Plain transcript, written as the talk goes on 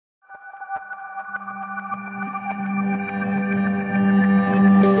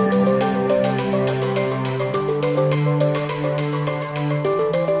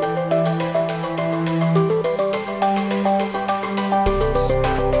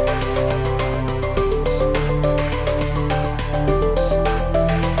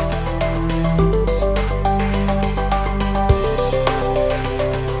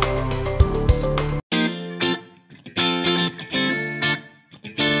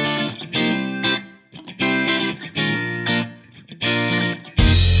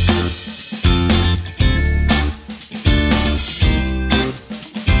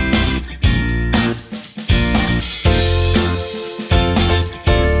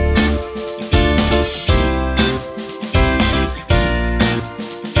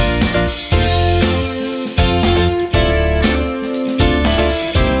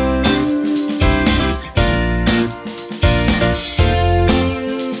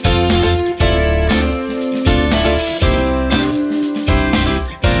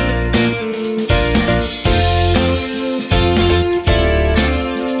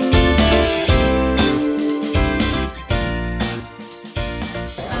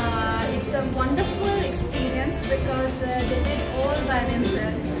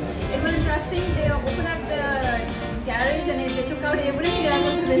themselves. It was interesting. They opened up the garage and they took out everything that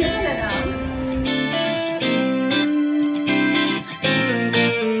was available around.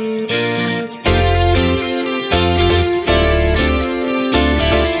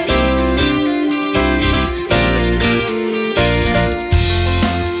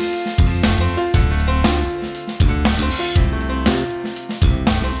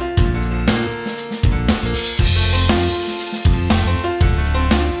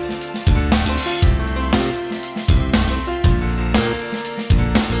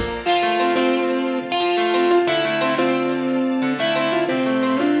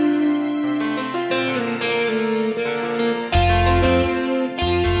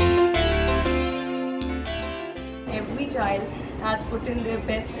 Every child has put in their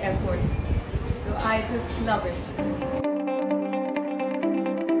best effort. So I just love it.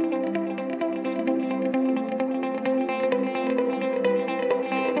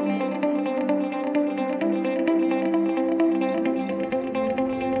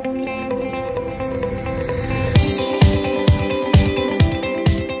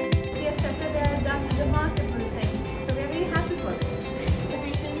 They accepted their remarkable thing. So we're very happy for this.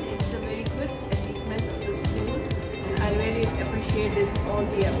 It's a very good achievement of the school, and I really appreciate this, all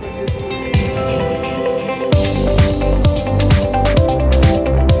the efforts this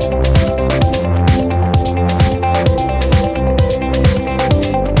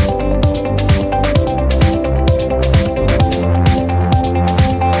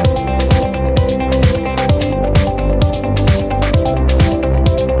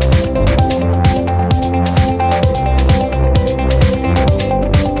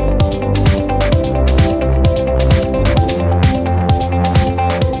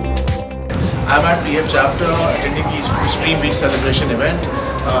I'm at PF chapter attending the Stream Week celebration event.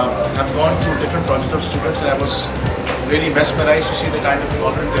 I've gone through different projects of students and I was really mesmerized to see the kind of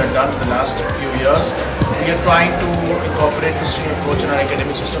involvement they have done in the last few years. We are trying to incorporate the stream approach in our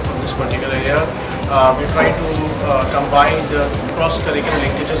academic system from this particular year. We're trying to combine the cross-curricular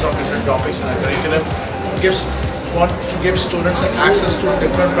linkages of different topics in our curriculum. Want to give students access to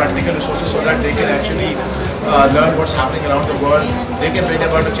different practical resources so that they can actually learn what's happening around the world. They can bring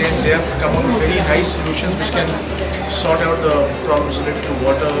about a change. They have come up with very nice solutions which can sort out the problems related to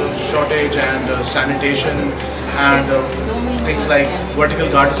water shortage and sanitation and things like vertical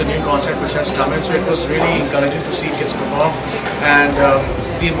garden is a new concept which has come in. So it was really encouraging to see kids perform, and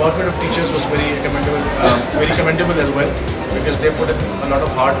the involvement of teachers was very commendable as well, because they put in a lot of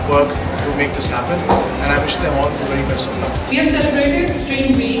hard work to make this happen, and I wish them all the very best of luck. We have celebrated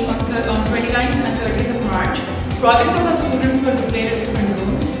Stream Week on 29th and 30th of March. Projects of our students were displayed at different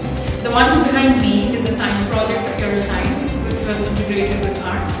rooms. The one behind me is the science project of Pure Science, which was integrated with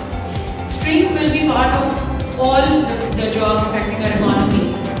arts. Stream will be part of all the jobs affecting our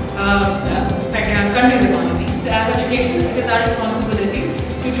economy, affecting our country's economy. So as educators, it is our responsibility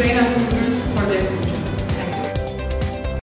to train our students